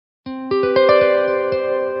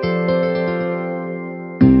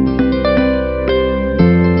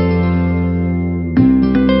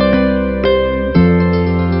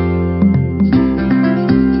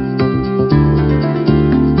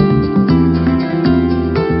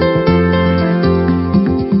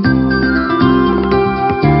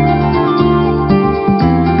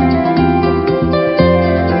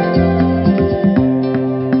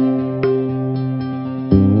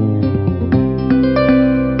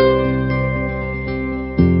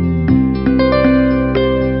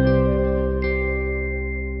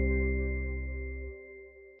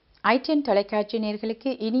ITN தொலைக்காட்சி நேயர்களுக்கு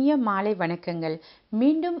இனிய மாலை வணக்கங்கள்.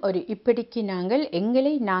 மீண்டும் ஒரு இப்படிக்கு நாங்கள்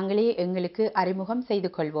எங்களை நாங்களே எங்களுக்கு அறிமுகம் செய்து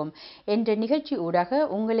கொள்வோம் என்ற நிகழ்ச்சி ஊடாக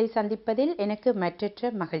உங்களை சந்திப்பதில் எனக்கு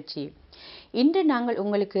மற்றற்ற மகிழ்ச்சி. இன்று நாங்கள்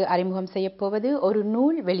உங்களுக்கு அறிமுகம் செய்யப்போவது ஒரு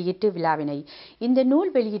நூல் வெளியீட்டு விழாவினை. இந்த நூல்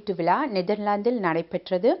வெளியீட்டு விழா நெதர்லாந்தில்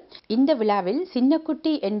நடைபெற்றது. இந்த விழாவில்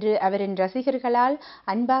சின்னக்குட்டி என்று அவரின் ரசிகர்களால்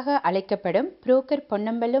அன்பாக அழைக்கப்படும் புரோக்கர்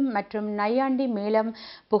பொன்னம்பலம் மற்றும் நையாண்டி மேளம்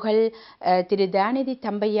புகழ் திரு தானிதி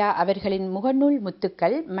தம்பையா அவர்களின் முகநூல்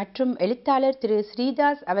முத்துக்கள் மற்றும் எழுத்தாளர் திரு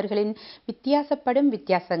ஸ்ரீதாஸ் அவர்களின் வித்தியாசப்படும்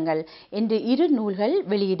வித்தியாசங்கள் என்று 2 நூல்கள்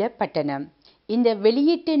வெளியிடப்பட்டன. இந்த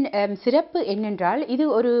வெளியீட்டின் சிறப்பு என்னென்றால், இது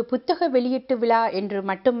ஒரு புத்தக வெளியீட்டு விழா என்று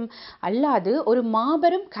மட்டும் அல்லாது ஒரு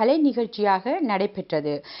மாபெரும் கலை நிகழ்ச்சியாக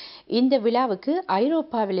நடைபெற்றது. இந்த விழாவுக்கு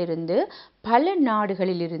ஐரோப்பாவிலிருந்து பல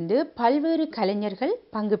நாடுகளிலிருந்து பல்வேறு கலைஞர்கள்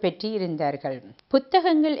பங்கு பெற்று இருந்தார்கள்.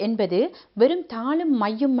 புத்தகங்கள் என்பது வெறும் தாளும்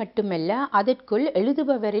மையும் மட்டுமல்ல, அதற்குள்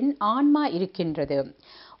எழுதுபவரின் ஆன்மா இருக்கின்றது.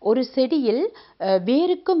 ஒரு செடியில்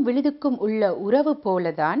வேருக்கும் விழுதுக்கும் உள்ள உறவு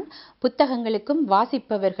போலதான் புத்தகங்களுக்கும்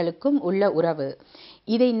வாசிப்பவர்களுக்கும் உள்ள உறவு.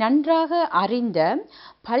 இதை நன்றாக அறிந்த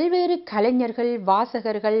பல்வேறு கலைஞர்கள்,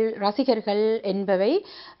 வாசகர்கள், ரசிகர்கள் என்பவை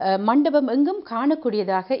மண்டபம் எங்கும்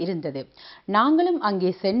காணக்கூடியதாக இருந்தது. நாங்களும்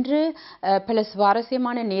அங்கே சென்று பல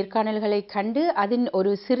சுவாரஸ்யமான நேர்காணல்களை கண்டு அதன்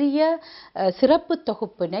ஒரு சிறிய சிறப்பு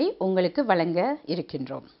தொகுப்பினை உங்களுக்கு வழங்க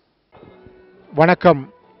இருக்கின்றோம். வணக்கம்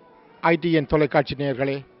ஐடிஎன் தொலைக்காட்சி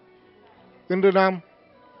நேயர்களே. இன்று நாம்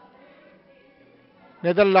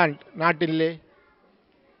நெதர்லாந்து நாட்டிலே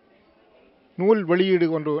நூல் வெளியீடு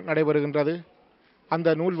ஒன்று நடைபெறுகின்றது.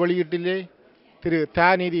 அந்த நூல் வெளியீட்டிலே திரு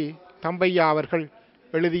தானிதி தம்பையா அவர்கள்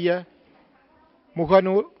எழுதிய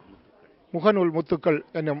முகநூல் முத்துக்கள்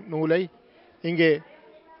என்னும் நூலை இங்கே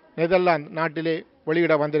நெதர்லாந்து நாட்டிலே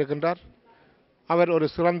வெளியிட வந்திருக்கின்றார். அவர் ஒரு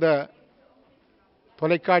சிறந்த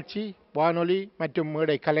தொலைக்காட்சி, வானொலி மற்றும்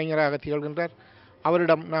மேடை கலைஞராக திகழ்கின்றார்.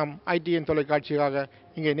 அவரிடம் நாம் ஐடிஎன் தொலைக்காட்சியாக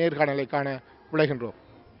இங்கே நேர்காணலை காண விளைகின்றோம்.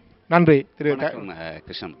 நன்றி திரு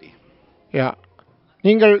கிருஷ்ணமூர்த்தி.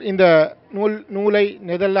 நீங்கள் இந்த நூலை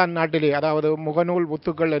நெதர்லாந்து நாட்டிலே, அதாவது முகநூல்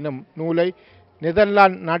முத்துக்கள் என்னும் நூலை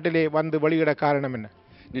நெதர்லாந்து நாட்டிலே வந்து வெளியிட காரணம் என்ன?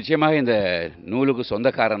 நிச்சயமாக இந்த நூலுக்கு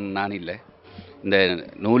சொந்தக்காரன் நான் இல்லை. இந்த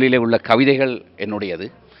நூலிலே உள்ள கவிதைகள் என்னுடையது.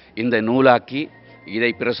 இந்த நூலாக்கி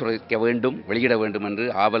இதை பிரசுரிக்க வேண்டும், வெளியிட வேண்டும் என்று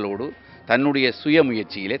ஆவலோடு தன்னுடைய சுய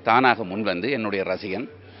முயற்சியிலே தானாக முன்வந்து என்னுடைய ரசிகன்,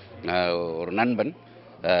 ஒரு நண்பன்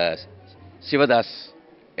சிவதாஸ்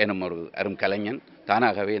எனும் ஒரு அரும் கலைஞன்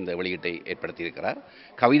தானாகவே இந்த வெளியீட்டை ஏற்படுத்தியிருக்கிறார்.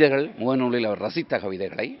 கவிதைகள் முகநூலில் அவர் ரசித்த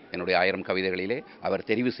கவிதைகளை, என்னுடைய 1000 கவிதைகளிலே அவர்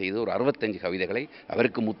தெரிவு செய்து ஒரு 65 கவிதைகளை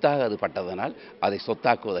அவருக்கு முத்தாக அது பட்டதனால் அதை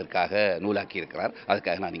சொத்தாக்குவதற்காக நூலாக்கியிருக்கிறார்.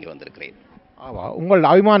 அதுக்காக நான் இங்கே வந்திருக்கிறேன். உங்கள்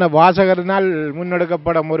அபிமான வாசகரினால்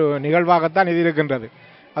முன்னெடுக்கப்படும் ஒரு நிகழ்வாகத்தான் இது இருக்கின்றது.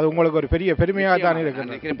 அது உங்களுக்கு ஒரு பெரிய பெருமையாக தான்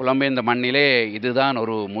இருக்கிறது. புலம்பெயர்ந்த மண்ணிலே இதுதான்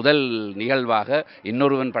ஒரு முதல் நிகழ்வாக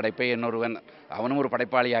இன்னொருவன் படைப்பை அவனும் ஒரு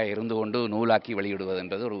படைப்பாளியாக இருந்து கொண்டு நூலாக்கி வெளியிடுவது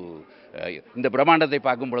என்றது ஒரு இந்த பிரம்மாண்டத்தை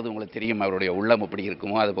பார்க்கும் பொழுது உங்களுக்கு தெரியும் அவருடைய உள்ளம் எப்படி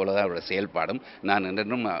இருக்குமோ அதுபோல தான் அவருடைய செயல்பாடும். நான்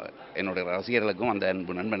என்றும் என்னுடைய ரசிகர்களுக்கும் அந்த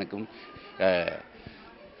அன்பு நண்பனுக்கும்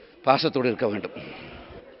பாசத்தோடு இருக்க வேண்டும்.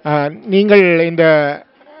 நீங்கள் இந்த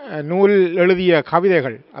நூல் எழுதிய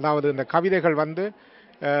கவிதைகள், அதாவது இந்த கவிதைகள்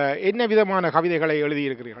என்ன விதமான கவிதைகளை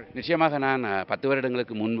எழுதியிருக்கிறீர்கள்? நிச்சயமாக நான் 10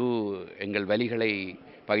 வருடங்களுக்கு முன்பு எங்கள் வலிகளை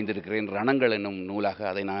பகிர்ந்திருக்கிறேன். ரணங்கள் என்னும் நூலாக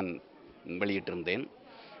அதை நான் வெளியிட்டிருந்தேன்.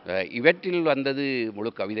 இவற்றில் வந்தது முழு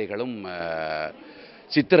கவிதைகளும்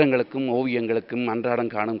சித்திரங்களுக்கும் ஓவியங்களுக்கும் அன்றாடம்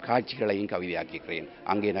காணும் காட்சிகளையும் கவிதையாக்கிக்கிறேன்.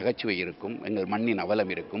 அங்கே நகைச்சுவை இருக்கும், எங்கள் மண்ணின் அவலம்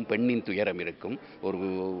இருக்கும், பெண்ணின் துயரம் இருக்கும்,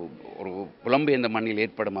 ஒரு புலம்பெயர்ந்த மண்ணில்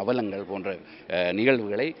ஏற்படும் அவலங்கள் போன்ற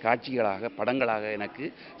நிகழ்வுகளை காட்சிகளாக படங்களாக எனக்கு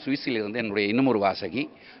சுவிஸில் இருந்து என்னுடைய இன்னும் ஒரு வாசகி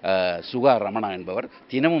சுகா ரமணா என்பவர்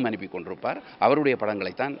தினமும் அனுப்பி கொண்டிருப்பார். அவருடைய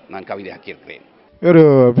படங்களைத்தான் நான் கவிதையாக்கியிருக்கிறேன். ஒரு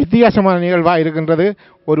வித்தியாசமான நிகழ்வாக இருக்கின்றது.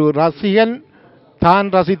 ஒரு ரசிகன்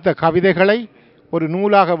தான் ரசித்த கவிதைகளை ஒரு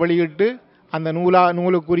நூலாக வெளியிட்டு அந்த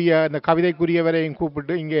நூலுக்குரிய அந்த கவிதைக்குரியவரையும்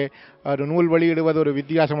கூப்பிட்டு இங்கே ஒரு நூல் வெளியிடுவது ஒரு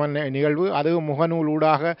வித்தியாசமான நிகழ்வு. அதுவும் முகநூல்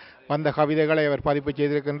ஊடாக வந்த கவிதைகளை அவர் பதிப்பு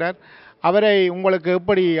செய்திருக்கின்றார். அவரை உங்களுக்கு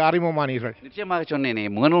எப்படி அறிமுகமானீர்கள்? நிச்சயமாக சொன்னேனே,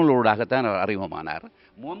 முகநூல் ஊடாகத்தான் அறிமுகமானார்.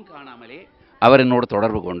 முகம் காணாமலே அவர் என்னோடு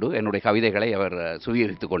தொடர்பு கொண்டு என்னுடைய கவிதைகளை அவர்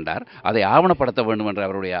சுவீகரித்து கொண்டார். அதை ஆவணப்படுத்த வேண்டும் என்ற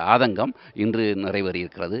அவருடைய ஆதங்கம் இன்று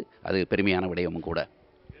நிறைவேறியிருக்கிறது. அது பெருமையான விடயமும் கூட.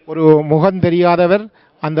 ஒரு முகம் தெரியாதவர்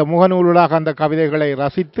அந்த முகநூலாக அந்த கவிதைகளை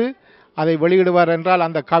ரசித்து அதை வெளியிடுவார் என்றால்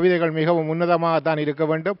அந்த கவிதைகள் மிகவும் உன்னதமாகத்தான் இருக்க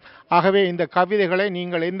வேண்டும். ஆகவே இந்த கவிதைகளை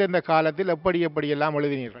நீங்கள் எந்தெந்த காலத்தில் எப்படியெல்லாம்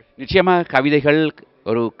எழுதினீர்கள்? நிச்சயமாக கவிதைகள்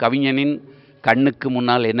ஒரு கவிஞனின் கண்ணுக்கு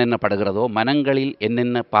முன்னால் என்னென்ன படுகிறதோ, மனங்களில்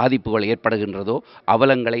என்னென்ன பாதிப்புகள் ஏற்படுகின்றதோ,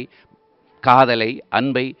 அவலங்களை, காதலை,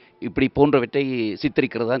 அன்பை இப்படி போன்றவற்றை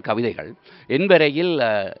சித்தரிக்கிறது தான் கவிதைகள். என்பரையில்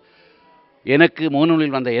எனக்கு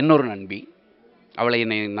முகநூலில் வந்த இன்னொரு நண்பி, அவளை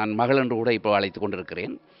நான் மகள் என்று கூட இப்போ அழைத்து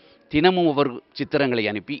கொண்டிருக்கிறேன். தினமும் ஒவ்வொரு சித்திரங்களை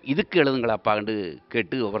அனுப்பி இதுக்கு எழுதுங்கள் அப்பா என்று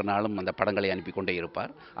கேட்டு ஒவ்வொரு நாளும் அந்த படங்களை அனுப்பி கொண்டே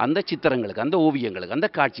இருப்பார். அந்த சித்திரங்களுக்கு, அந்த ஓவியங்களுக்கு, அந்த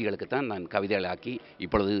காட்சிகளுக்கு தான் நான் கவிதைகளாக்கி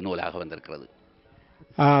இப்பொழுது நூலாக வந்திருக்கிறது.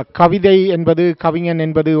 கவிதை என்பது, கவிஞன்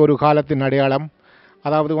என்பது ஒரு காலத்தின் அடையாளம்.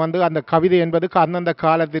 அதாவது அந்த கவிதை என்பது அந்தந்த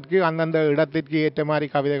காலத்திற்கு அந்தந்த இடத்திற்கு ஏற்ற மாதிரி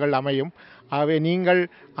கவிதைகள் அமையும். ஆகவே நீங்கள்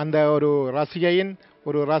அந்த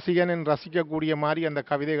ஒரு ரசிகனின் ரசிக்கக்கூடிய மாதிரி அந்த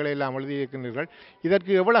கவிதைகளை எல்லாம் எழுதியிருக்கின்றீர்கள்.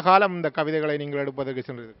 இதற்கு எவ்வளவு காலம் இந்த கவிதைகளை நீங்கள் எடுப்பதற்கு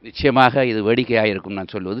சென்றது? நிச்சயமாக இது வேடிக்கையாக இருக்கும்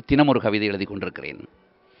நான் சொல்வது. தினம் ஒரு கவிதை எழுதி கொண்டிருக்கிறேன்.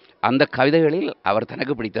 அந்த கவிதைகளில் அவர்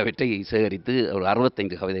தனக்கு பிடித்தவற்றை சேகரித்து ஒரு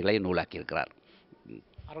 65 கவிதைகளை நூலாக்கியிருக்கிறார்.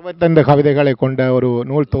 65 கவிதைகளை கொண்ட ஒரு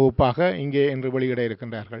நூல் தொகுப்பாக இங்கே இன்று வெளியிட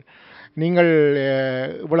இருக்கின்றார்கள். நீங்கள்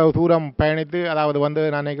இவ்வளவு தூரம் பயணித்து, அதாவது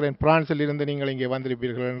நான் நினைக்கிறேன் பிரான்சில் இருந்து நீங்கள் இங்கே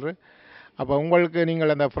வந்திருப்பீர்கள் என்று. அப்போ உங்களுக்கு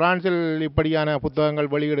நீங்கள் அந்த பிரான்சில் இப்படியான புத்தகங்கள்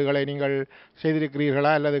வெளியீடுகளை நீங்கள்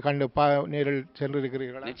செய்திருக்கிறீர்களா அல்லது நேரில்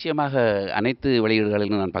சென்றிருக்கிறீர்களா? நிச்சயமாக அனைத்து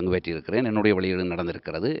வெளியீடுகளிலும் நான் பங்கு பெற்றிருக்கிறேன். என்னுடைய வெளியீடு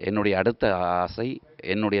நடந்திருக்கிறது. என்னுடைய அடுத்த ஆசை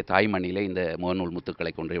என்னுடைய தாய் மண்ணிலே இந்த முகநூல்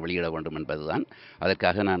முத்துக்களை கொண்டு வெளியிட வேண்டும் என்பதுதான்.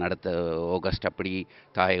 அதற்காக நான் அடுத்த ஆகஸ்ட் அப்படி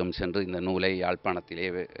தாயகம் சென்று இந்த நூலை யாழ்ப்பாணத்திலே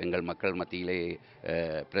எங்கள் மக்கள் மத்தியிலே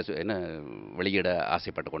வெளியிட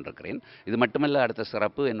ஆசைப்பட்டு கொண்டிருக்கிறேன். இது மட்டுமல்ல, அடுத்த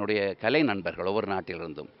சிறப்பு என்னுடைய கலை நண்பர்கள் ஒவ்வொரு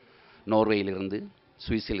நாட்டிலிருந்தும், நோர்வேயிலிருந்து,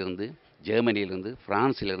 சுவிஸிலிருந்து, ஜெர்மனியிலிருந்து,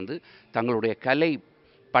 பிரான்சிலிருந்து தங்களுடைய கலை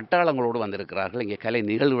பட்டாளங்களோடு வந்திருக்கிறார்கள். இங்கே கலை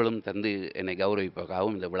நிகழ்வுகளும் தந்து என்னை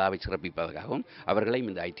கௌரவிப்பதற்காகவும் இந்த விழாவை சிறப்பிப்பதற்காகவும் அவர்களையும்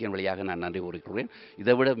இந்த ஐடிஎன் வழியாக நான் நன்றி கூறுகிறேன்.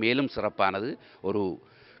 இதைவிட மேலும் சிறப்பானது, ஒரு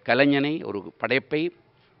கலைஞனை, ஒரு படைப்பை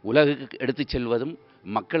உலகுக்கு எடுத்துச் செல்வதும்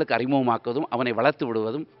மக்களுக்கு அறிமுகமாக்குவதும் அவனை வளர்த்து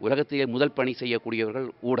விடுவதும் உலகத்திலே முதல் பணி செய்யக்கூடியவர்கள்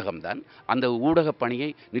ஊடகம்தான். அந்த ஊடக பணியை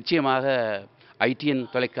நிச்சயமாக ஐடிஎன்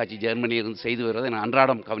தொலைக்காட்சி ஜெர்மனியிலிருந்து செய்து வருவதை நான்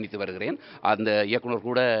அன்றாடம் கவனித்து வருகிறேன். அந்த இயக்குனர்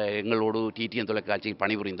கூட எங்களோடு டிடிஎன் தொலைக்காட்சியில்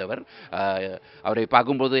பணிபுரிந்தவர். அவரை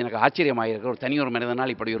பார்க்கும்போது எனக்கு ஆச்சரியமாக இருக்கிற ஒரு தனியொரு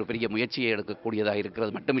மனிதனால் இப்படி ஒரு பெரிய முயற்சியை எடுக்கக்கூடியதாக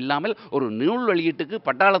இருக்கிறது மட்டும் இல்லாமல் ஒரு நூல் வெளியீட்டுக்கு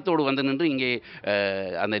பட்டாளத்தோடு வந்து நின்று இங்கே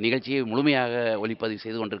அந்த நிகழ்ச்சியை முழுமையாக ஒளிப்பதிவு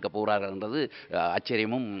செய்து கொண்டிருக்க போகிறார்கள் என்றது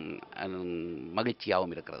ஆச்சரியமும்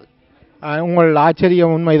மகிழ்ச்சியாகவும் இருக்கிறது. உங்கள்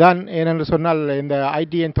ஆச்சரியம் உண்மைதான். ஏனென்று சொன்னால் இந்த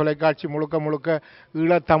ஐடிஎன் தொலைக்காட்சி முழுக்க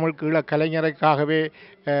ஈழத்தமிழ் ஈழக் கலைஞருக்காகவே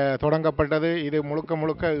தொடங்கப்பட்டது. இது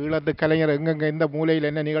முழுக்க ஈழத்து கலைஞர் எங்கெங்கே எந்த மூலையில்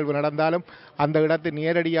என்ன நிகழ்வு நடந்தாலும் அந்த இடத்தில்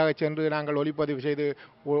நேரடியாக சென்று நாங்கள் ஒளிப்பதிவு செய்து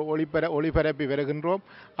ஒளிபரப்பி வருகின்றோம்.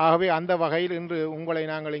 ஆகவே அந்த வகையில் இன்று உங்களை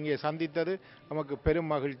நாங்கள் இங்கே சந்தித்தது நமக்கு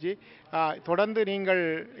பெரும் மகிழ்ச்சி. தொடர்ந்து நீங்கள்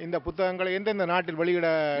இந்த புத்தகங்களை எந்தெந்த நாட்டில் வெளியிட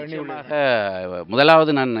எண்ணியுள்ளீர்கள்?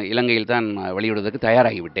 முதலாவது நான் இலங்கையில் தான் வெளியிடுவதற்கு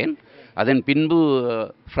தயாராகிவிட்டேன். அதன் பின்பு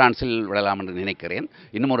பிரான்சில் விடலாம் என்று நினைக்கிறேன்.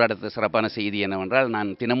 இன்னும் ஒரு அடுத்த சிறப்பான செய்தி என்னவென்றால், நான்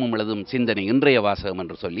தினமும் எழுதும் சிந்தனை இன்றைய வாசகம்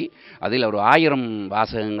என்று சொல்லி அதில் ஒரு 1000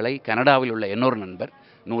 வாசகங்களை கனடாவில் உள்ள இன்னொரு நண்பர்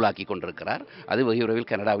நூலாக்கி கொண்டிருக்கிறார். அது வெகு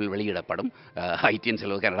விரைவில் கனடாவில் வெளியிடப்படும். ஐடிஎன்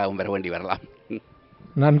செலவு கனடாவும் வர வேண்டி வரலாம்.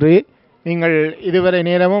 நன்றி. நீங்கள் இதுவரை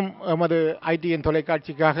நேரமும் எமது ஐடிஎன்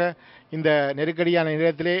தொலைக்காட்சிக்காக இந்த நெருக்கடியான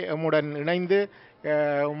நேரத்திலே எம்முடன் இணைந்து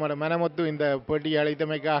உமது மனமொத்து இந்த பேட்டியை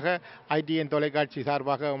அளித்தமைக்காக ஐடிஎன் தொலைக்காட்சி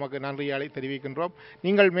சார்பாக உமக்கு நன்றியை தெரிவிக்கின்றோம்.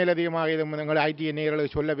 நீங்கள் மேலதிகமாக எங்கள் ஐடிஎன்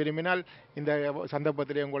நேயர்களுக்கு சொல்ல விரும்பினால் இந்த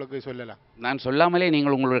சந்தர்ப்பத்திலே உங்களுக்கு சொல்லலாம். நான் சொல்லாமலே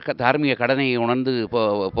நீங்கள் உங்களுடைய தார்மீக கடனை உணர்ந்து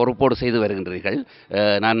பொறுப்போடு செய்து வருகின்றீர்கள்.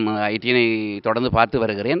 நான் ஐடிஎனை தொடர்ந்து பார்த்து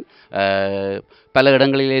வருகிறேன். பல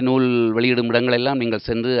இடங்களிலே நூல் வெளியிடும் இடங்களெல்லாம் நீங்கள்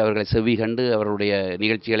சென்று அவர்களை செவி கண்டு அவருடைய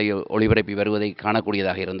நிகழ்ச்சிகளை ஒளிபரப்பி வருவதை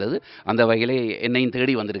காணக்கூடியதாக இருந்தது. அந்த வகையிலே என்னையும்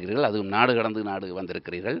தேடி வந்திருக்கிறீர்கள். அதுவும் நாடு கடந்து நாடு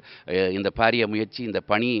வந்திருக்கிறீர்கள். இந்த பாரிய முயற்சி, இந்த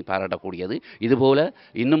பணி பாராட்டக்கூடியது. இதுபோல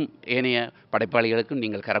இன்னும் ஏனைய படைப்பாளிகளுக்கும்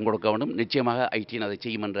நீங்கள் கரம் கொடுக்க வேண்டும். நிச்சயமாக ஐடிஎன் அதை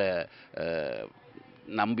செய்யும் என்ற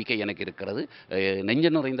நம்பிக்கை எனக்கு இருக்கிறது.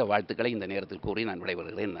 நெஞ்ச நிறைந்த வாழ்த்துக்களை இந்த நேரத்தில் கூறி நான்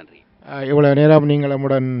விடைபெறுகிறேன். நன்றி. இவ்வளவு நேரம் நீங்கள்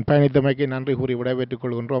நம்முடன் பயணித்தமைக்கு நன்றி கூறி விடைபெற்றுக்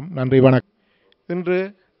கொள்கின்றோம். நன்றி, வணக்கம். இன்று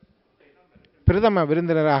பிரதம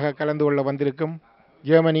விருந்தினராக கலந்து கொள்ள வந்திருக்கும்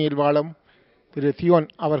ஜெர்மனியில் வாழும் திரு தியோன்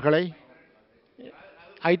அவர்களை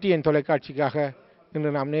ஐடிஎன் தொலைக்காட்சிக்காக இன்று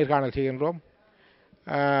நாம் நேர்காணல் செய்கின்றோம்.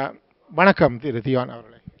 வணக்கம் திரு தியோன்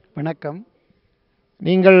அவர்களே. வணக்கம்.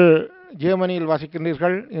 நீங்கள் ஜெர்மனியில்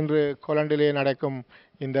வசிக்கின்றீர்கள். இன்று கொலண்டிலே நடக்கும்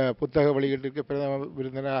இந்த புத்தக வெளியீட்டிற்கு பிரதம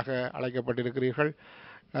விருந்தினராக அழைக்கப்பட்டிருக்கிறீர்கள்.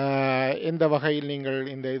 எந்த வகையில் நீங்கள்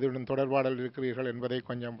இந்த இதுடன் தொடர்பாடல் இருக்கிறீர்கள் என்பதை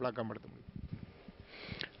கொஞ்சம் விளக்கப்படுத்த முடியும்?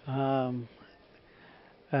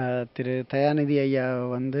 திரு தயாநிதி ஐயா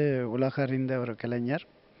உலக அறிந்த ஒரு கலைஞர்.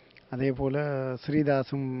 அதே போல்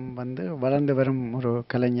ஸ்ரீதாசும் வளர்ந்து வரும் ஒரு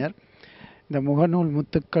கலைஞர். இந்த முகநூல்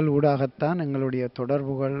முத்துக்கள் ஊடாகத்தான் எங்களுடைய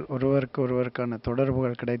தொடர்புகள், ஒருவருக்கான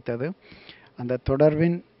தொடர்புகள் கிடைத்தது. அந்த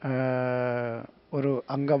தொடர்பின் ஒரு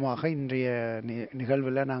அங்கமாக இன்றைய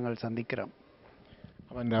நிகழ்வில் நாங்கள் சந்திக்கிறோம்.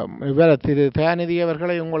 இவர் திரு தயாநிதி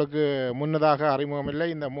அவர்களை உங்களுக்கு முன்னதாக அறிமுகமில்லை,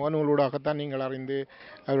 இந்த முகநூலூடாகத்தான் நீங்கள் அறிந்து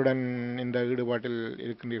அவருடன் இந்த ஈடுபாட்டில்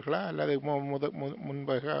இருக்கின்றீர்களா அல்லது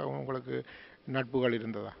முன்பாக உங்களுக்கு நட்புகள்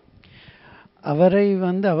இருந்ததா? அவரை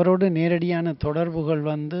அவரோடு நேரடியான தொடர்புகள்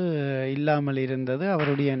இல்லாமல் இருந்தது.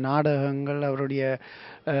 அவருடைய நாடகங்கள், அவருடைய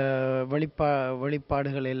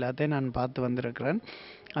வெளிப்பாடுகள் எல்லாத்தையும் நான் பார்த்து வந்திருக்கிறேன்.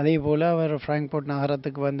 அதே போல் அவர் ஃப்ராங்க்ஃபர்ட்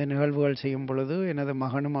நகரத்துக்கு நிகழ்வுகள் செய்யும் பொழுது எனது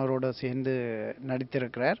மகனும் அவரோடு சேர்ந்து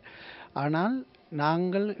நடித்திருக்கிறார். ஆனால்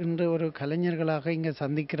நாங்கள் இன்று ஒரு கலைஞர்களாக இங்கே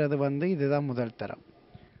சந்திக்கிறது இதுதான் முதல் தரம்.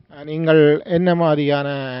 நீங்கள் என்ன மாதிரியான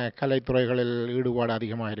கலைத்துறைகளில் ஈடுபாடு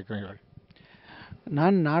அதிகமாக இருக்கிறீர்கள்?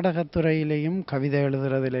 நான் நாடகத்துறையிலையும் கவிதை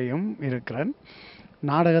எழுதுறதிலையும் இருக்கிறேன்.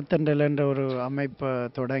 நாடகத்தண்டல் என்ற ஒரு அமைப்பை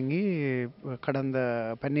தொடங்கி கடந்த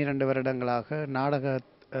 12 வருடங்களாக நாடக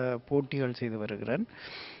போட்டிகள் செய்து வருகிறேன்.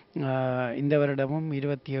 இந்த வருடமும்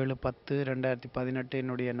 27/10/2018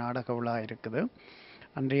 என்னுடைய நாடக விழா இருக்குது.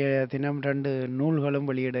 அன்றைய தினம் 2 நூல்களும்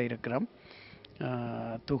வெளியிட இருக்கிறோம்.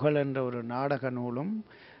 துகள் என்ற ஒரு நாடக நூலும்,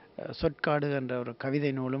 சொற்காடு என்ற ஒரு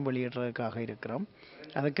கவிதை நூலும் வெளியிடுறதுக்காக இருக்கிறோம்.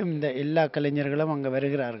 அதுக்கும் இந்த எல்லா கலைஞர்களும் அங்கே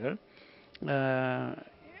வருகிறார்கள்.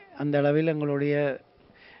 அந்த அளவில் எங்களுடைய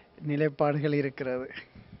நிலைப்பாடுகள் இருக்கிறது.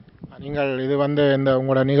 நீங்கள் இது இந்த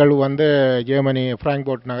உங்களோட நிகழ்வு ஜெர்மனி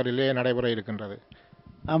ஃப்ராங்க்ஃபர்ட் நகரிலே நடைபெற இருக்கின்றது.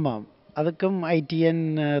 ஆமாம், அதுக்கும் ஐடிஎன்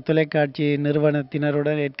தொலைக்காட்சி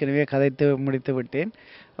நிறுவனத்தினருடன் ஏற்கனவே கதைத்து முடித்து விட்டேன்.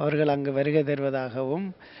 அவர்கள் அங்கு வருகை தருவதாகவும்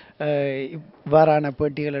இவ்வாறான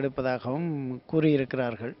பேட்டிகள் எடுப்பதாகவும்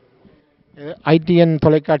கூறியிருக்கிறார்கள். ஐடிஎன்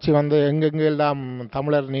தொலைக்காட்சி எங்கெங்கெல்லாம்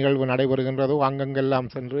தமிழர் நிகழ்வு நடைபெறுகின்றதோ அங்கெங்கெல்லாம்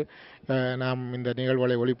சென்று நாம் இந்த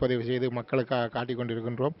நிகழ்வுகளை ஒளிப்பதிவு செய்து மக்களுக்காக காட்டிக்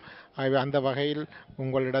கொண்டிருக்கின்றோம். ஆகவே அந்த வகையில்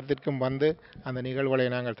உங்களிடத்திற்கும் அந்த நிகழ்வுகளை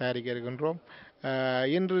நாங்கள் தயாரிக்க இருக்கின்றோம்.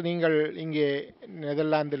 இன்று நீங்கள் இங்கே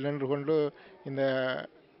நெதர்லாந்தில் நின்று கொண்டு இந்த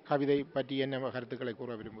கவிதை பற்றி என்ன கருத்துக்களை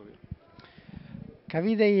கூற விரும்புகிறீர்கள்?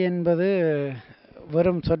 கவிதை என்பது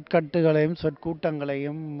வெறும் சொற்கட்டுகளையும்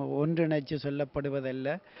சொற்கூட்டங்களையும் ஒன்றிணைச்சு சொல்லப்படுவதல்ல.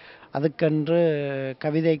 அதுக்கென்று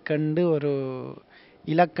கவிதை கண்டு ஒரு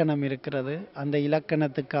இலக்கணம் இருக்கிறது. அந்த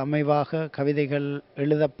இலக்கணத்துக்கு அமைவாக கவிதைகள்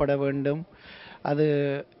எழுதப்பட வேண்டும். அது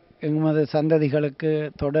எமது சந்ததிகளுக்கு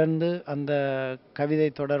தொடர்ந்து அந்த கவிதை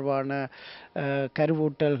தொடர்பான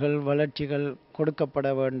கருவூட்டல்கள், வளர்ச்சிகள் கொடுக்கப்பட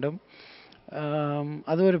வேண்டும்.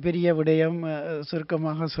 அது ஒரு பெரிய விடயம்.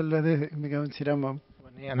 சுருக்கமாக சொல்வது மிகவும் சிரமம்.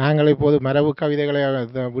 நாங்கள் இப்போது மரபு கவிதைகளை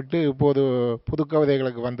விட்டு இப்போது புது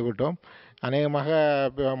கவிதைகளுக்கு வந்துவிட்டோம். அநேகமாக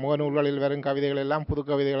முகநூல்களில் வரும் கவிதைகள் எல்லாம் புது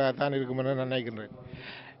கவிதைகளாக தான் இருக்கும் என்று நினைக்கின்றேன்.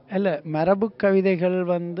 இல்லை, மரபு கவிதைகள்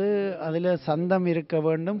அதில் சந்தம் இருக்க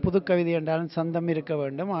வேண்டும். புது கவிதை என்றாலும் சந்தம் இருக்க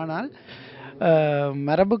வேண்டும். ஆனால்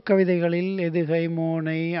மரபு கவிதைகளில் எதுகை,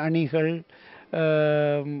 மோனை, அணிகள்,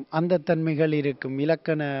 அந்த தன்மைகள் இருக்கும்.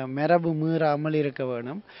 இலக்கண மரபு மீறாமல் இருக்க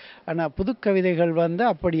வேணும். ஆனால் புது கவிதைகள்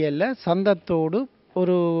அப்படியல்ல, சந்தத்தோடு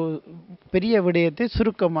ஒரு பெரிய விடயத்தை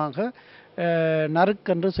சுருக்கமாக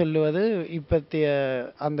நறுக்கென்று சொல்லுவது இப்பத்திய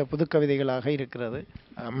அந்த புது கவிதைகளாக இருக்கிறது.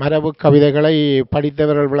 மரபு கவிதைகளை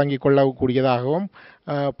படித்தவர்கள் விளங்கிக் கொள்ளக்கூடியதாகவும்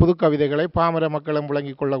புது கவிதைகளை பாமர மக்களும்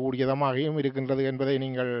விளங்கிக் கொள்ளக்கூடியதாகவும் இருக்கின்றது என்பதை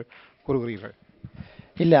நீங்கள் கூறுகிறீர்கள்.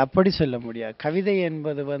 இல்லை, அப்படி சொல்ல முடியாது. கவிதை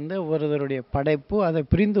என்பது ஒருவருடைய படைப்பு, அதை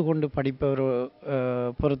புரிந்து கொண்டு படிப்பவர்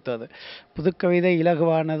பொறுத்தது. புதுக்கவிதை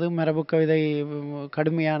இலகுவானது, மரபு கவிதை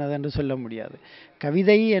கடுமையானது என்று சொல்ல முடியாது.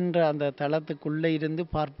 கவிதை என்ற அந்த தளத்துக்குள்ளே இருந்து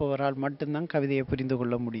பார்ப்பவரால் மட்டும்தான் கவிதையை புரிந்து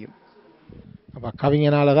கொள்ள முடியும். அப்போ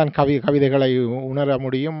கவிஞனால் தான் கவிதைகளை உணர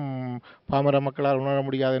முடியும், பாமர மக்களால் உணர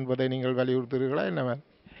முடியாது என்பதை நீங்கள் வலியுறுத்துகிறீர்களா என்ன?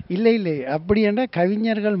 இல்லை, அப்படி என்றால்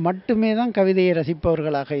கவிஞர்கள் மட்டுமே தான் கவிதையை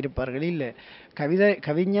ரசிப்பவர்களாக இருப்பார்கள். இல்லை,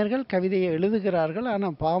 கவிஞர்கள் கவிதையை எழுதுகிறார்கள்.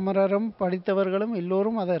 ஆனால் பாமரரும் படித்தவர்களும்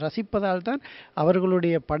எல்லோரும் அதை ரசிப்பதால் தான்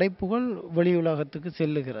அவர்களுடைய படைப்புகள் வெளி உலகத்துக்கு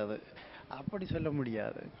செல்லுகிறது. அப்படி சொல்ல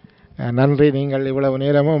முடியாது. நன்றி. நீங்கள் இவ்வளவு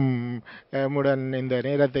நேரமும் எம்முடன் இந்த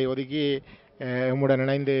நேரத்தை ஒதுக்கி எம்முடன்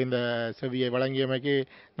இணைந்து இந்த செவியை வழங்கியமைக்கு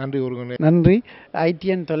நன்றி கூறுகிறேன். நன்றி.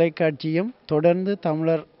 ஐடிஎன் தொலைக்காட்சியும் தொடர்ந்து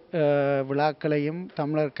தமிழர் விழாக்களையும்,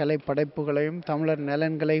 தமிழர் கலை படைப்புகளையும், தமிழர்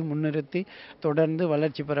நலன்களையும் முன்னிறுத்தி தொடர்ந்து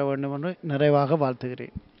வளர்ச்சி பெற வேண்டும் என்று நிறைவாக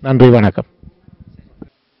வாழ்த்துகிறேன். நன்றி, வணக்கம்.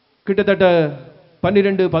 கிட்டத்தட்ட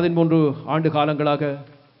 12-13 ஆண்டு காலங்களாக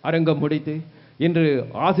அரங்கம் முடித்து இன்று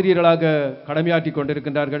ஆசிரியர்களாக கடமையாற்றி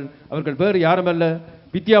கொண்டிருக்கின்றார்கள். அவர்கள் வேறு யாருமல்ல,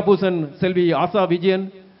 வித்யாபூஷன் செல்வி ஆசா விஜயன்,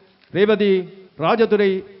 ரேவதி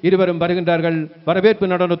ராஜதுரை இருவரும் வருகின்றார்கள். வரவேற்பு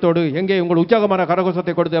நடனத்தோடு எங்கே உங்கள் உற்சாகமான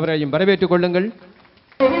கரகோஷத்தை கொடுத்து அவரையும் வரவேற்றுக் கொள்ளுங்கள்.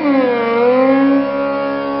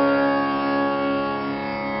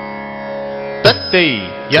 தத்தை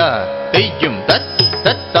யா தெய்யும் தத்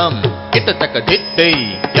தத்தம் கிட்டத்தக்க தித்தை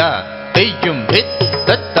யா தெய்யும் தித்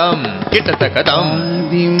தத்தம் தித்தம் கிட்டத்தக்கதம்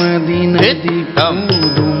தித்தம்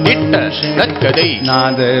இட்ட தக்கதை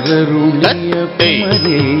தத்தை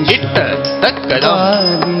இட்ட தக்கதம்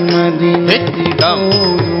தித்தம்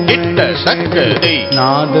இட்ட தக்கதை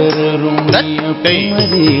தத்தை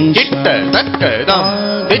இட்ட தக்கதம்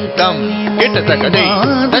தித்தம் கிட்டத்தக்கதை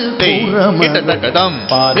தத்தை கிட்டத்தக்கதம்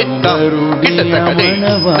தித்தம் கிட்டத்தக்கதை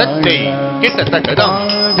தத்தை கிட்டத்தக்கதம்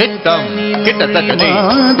தித்தம் கிட்டத்தக்கதை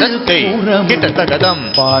தத்தை கிட்டத்தக்கதம்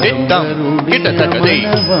தித்தம் கிட்டத்தக்கதை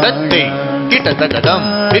தத்தை கிட்டத்தக்கதம்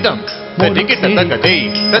திதம் ததி கிட்டத்தக்கதை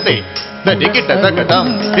தத்தை ததி கிட்டத்தக்கதம்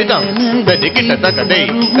திதம் ததி கிட்டத்தக்கதை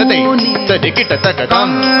தத்தை ததி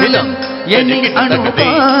கிட்டத்தக்கதம் திதம் ததி கிட்டத்தக்கதை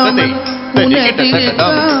தத்தை ததி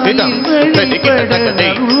கிட்டத்தக்கதம் திதம் ததி கிட்டத்தக்கதை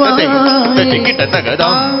தத்தை ததி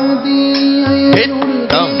கிட்டத்தக்கதம்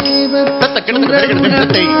திதம் தத்த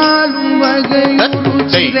கிட்டத்தக்கதை தத்தை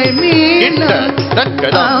தத்தை கிட்ட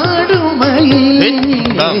தக்கதம்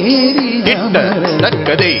திதம் கிட்ட தக்கதை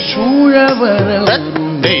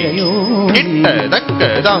தத்தை கிட்ட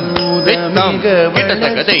தக்கதம் தித்தம்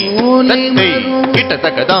கிட்டத்தக்கதை தத்தை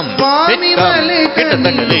கிட்டத்தக்கதம் தித்தம்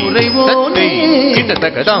கிட்டத்தக்கதை தத்தை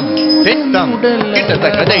கிட்டத்தக்கதம் தித்தம்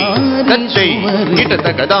கிட்டத்தக்கதை தத்தை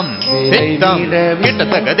கிட்டத்தக்கதம் தித்தம்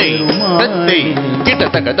கிட்டத்தக்கதை தத்தை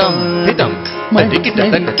கிட்டத்தக்கதம் திதம் தத்தி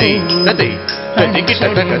கிட்டத்தக்கதை தத்தை தத்தி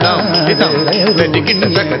கிட்டத்தக்கதம் திதம் தத்தி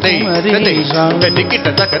கிட்டத்தக்கதை தத்தை தத்தி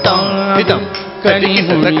கிட்டத்தக்கதம் திதம் தத்தி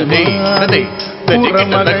கிட்டத்தக்கதை தத்தை தத்தி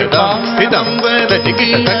கிட்டத்தக்கதம் திதம் தத்தி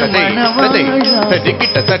கிட்டத்தக்கதை தத்தை தத்தி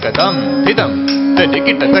கிட்டத்தக்கதம் திதம் தத்தி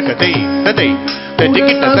கிட்டத்தக்கதை தத்தை தத்தி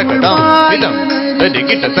கிட்டத்தக்கதம் திதம் தத்தி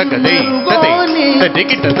கிட்டத்தக்கதை தத்தை தத்தி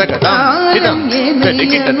கிட்டத்தக்கதம் திதம் தத்தி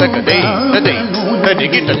கிட்டத்தக்கதை தத்தை தத்தி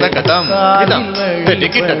கிட்டத்தக்கதம் திதம் தத்தி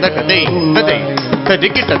கிட்டத்தக்கதை தத்தை தத்தி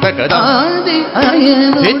கிட்டத்தக்கதம்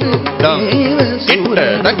திதம்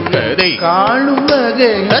கிட்டத்தக்கதை காளும்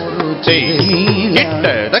வகை தத்தை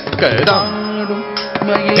கிட்டத்தக்கதம்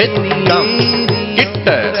தித்தம்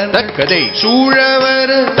கிட்டத்தக்கதை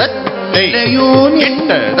சூழவர் தத்தை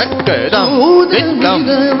கிட்டத்தக்கதம் தித்தம்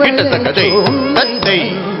கிட்டத்தக்கதை தத்தை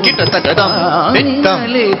கிட்டத்தக்கதம் தித்தம்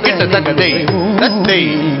கிட்டத்தக்கதை தத்தை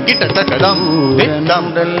கிட்டத்தக்கதம் தித்தம்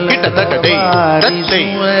கிட்டத்தக்கதை தத்தை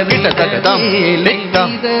கிட்டத்தக்கதம்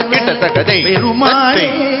தித்தம் கிட்டத்தக்கதை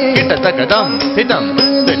தத்தை கிட்டத்தக்கதம் திதம்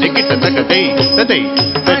தத்தி கிட்டத்தக்கதை தத்தை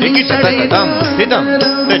தத்தி கிட்டத்தக்கதம் திதம்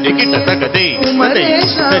தத்தி கிட்டத்தக்கதை தத்தை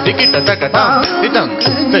தத்தி கிட்டத்தக்கதம் திதம்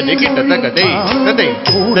தத்தி கிட்டத்தக்கதை தத்தை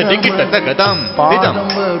தத்தி கிட்டத்தக்கதம் திதம்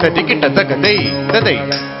தத்தி கிட்டத்தக்கதை தத்தை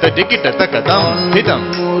தத்தி கிட்டத்தக்கதம் திதம்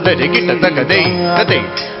தத்தி கிட்டத்தக்கதை தத்தை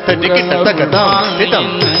தத்தி கிட்டத்தக்கதம்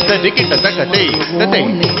திதம் தத்தி கிட்டத்தக்கதை தத்தை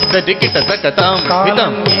தத்தி கிட்டத்தக்கதம்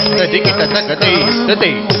திதம் தத்தி கிட்டத்தக்கதை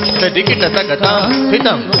தத்தை தத்தி கிட்டத்தக்கதம்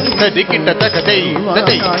திதம் தத்தி கிட்டத்தக்கதை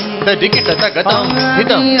தத்தை தத்தி கிட்டத்தக்கதம்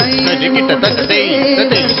திதம் தத்தி கிட்டத்தக்கதை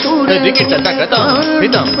தத்தை தத்தி கிட்டத்தக்கதம்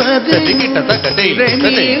திதம் தத்தி கிட்டத்தக்கதை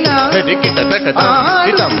தத்தை தத்தி கிட்டத்தக்கதம்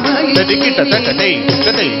திதம் தத்தி கிட்டத்தக்கதை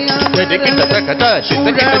தத்தை தத்தி கிட்டத்தக்கத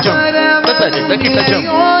சித்தகிட்டஜம் தத்த சித்தகிட்டஜம்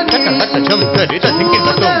தக்கத்தஜம் தத்தி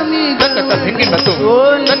தத்திகிட்டதும் தக்கத்த திங்கிட்டதும்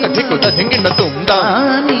தக்க திக்குத திங்கிட்டதும்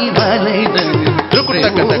தானி மலைதல்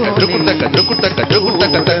த்ருகுட்டக்க த்ருகுட்டக்க த்ருகுட்டக்க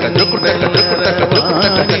த்ருகுட்டக்க த்ருகுட்டக்க த்ருகுட்டக்க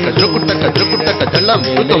த்ருகுட்டக்க த்ருகுட்டக்க த்ருகுட்டக்க தல்லம்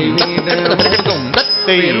துதும் தத்தம்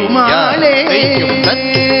தத்தை பெருமாளே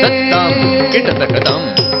தத்தம் கிட்டத்தக்கதம்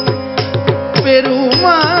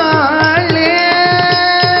பெருமாளே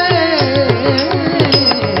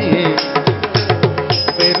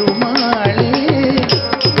பெருமாளே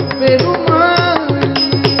பெருமாளே.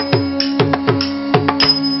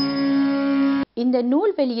 இந்த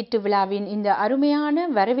நூல் வெளியீட்டு விழாவின் இந்த அருமையான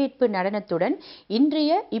வரவேற்பு நடனத்துடன்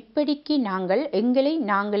இன்றைய இப்படிக்கு நாங்கள் எங்களை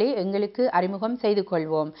நாங்களே எங்களுக்கு அறிமுகம் செய்து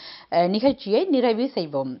கொள்வோம் நிகழ்ச்சியை நிறைவு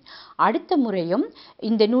செய்வோம். அடுத்த முறையும்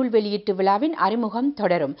இந்த நூல் வெளியீட்டு விழாவின் அறிமுகம்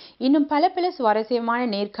தொடரும். இன்னும் பல பல சுவாரஸ்யமான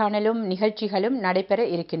நேர்காணலும் நிகழ்ச்சிகளும் நடைபெற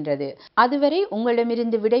இருக்கின்றது. அதுவரை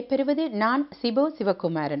உங்களிடமிருந்து விடைபெறுவது நான்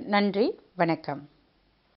சிவகுமாரன். நன்றி, வணக்கம்.